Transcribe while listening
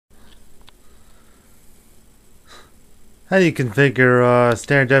How do you configure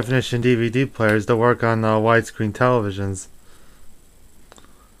standard definition DVD players to work on widescreen televisions?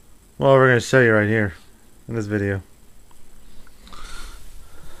 Well, we're going to show you right here in this video.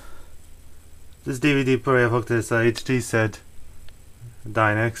 This DVD player I have hooked to this HD set,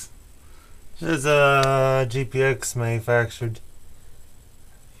 Dynex. This is GPX manufactured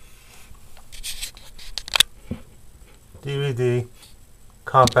DVD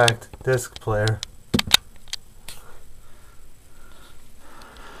compact disc player.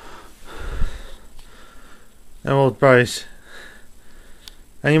 And we'll probably,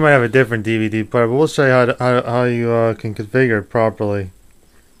 and you might have a different DVD player, but we'll show you how you can configure it properly.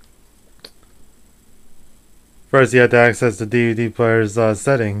 First, you have to access the DVD player's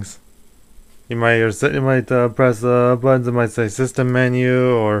settings. You might press buttons that might say System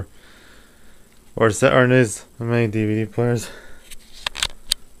Menu or there's many DVD players.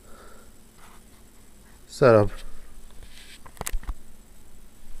 Setup.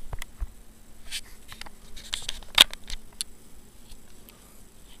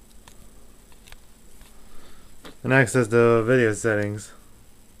 And access the video settings.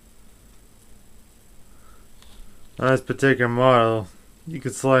 On this particular model, you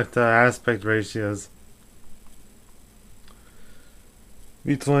can select aspect ratios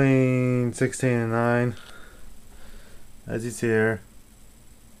between 16 and 9, as you see here,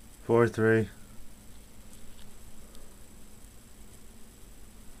 4:3.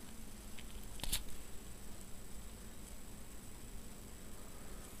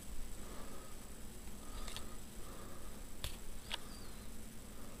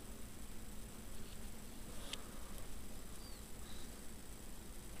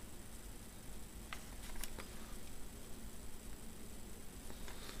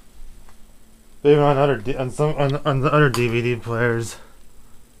 Even on the other DVD players,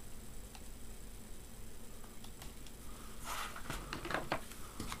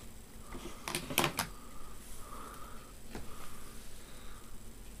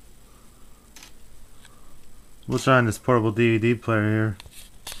 we'll try on this portable DVD player here.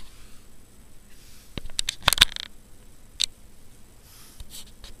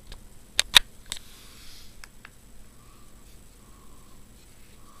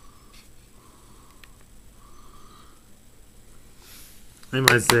 They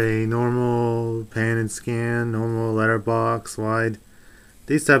might say normal, pan and scan, normal, letterbox, wide.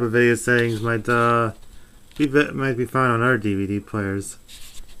 These type of video settings might be found on other DVD players.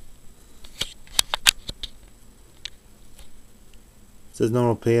 It says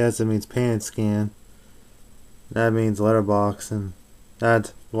normal PS, it means pan and scan. That means letterbox, and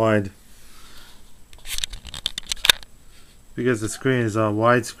that's wide. Because the screen is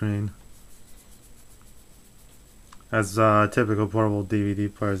widescreen. As typical portable DVD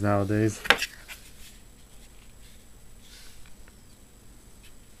players nowadays.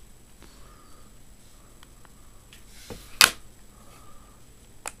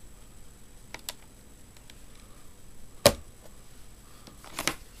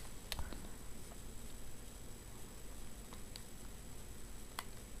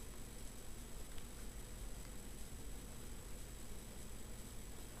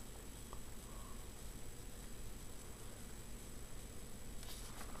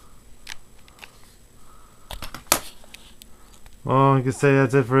 Well, you can say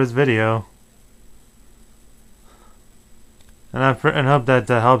that's it for this video. And I hope that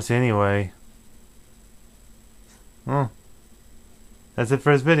helps you anyway. Well, that's it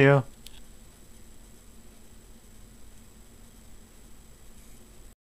for this video.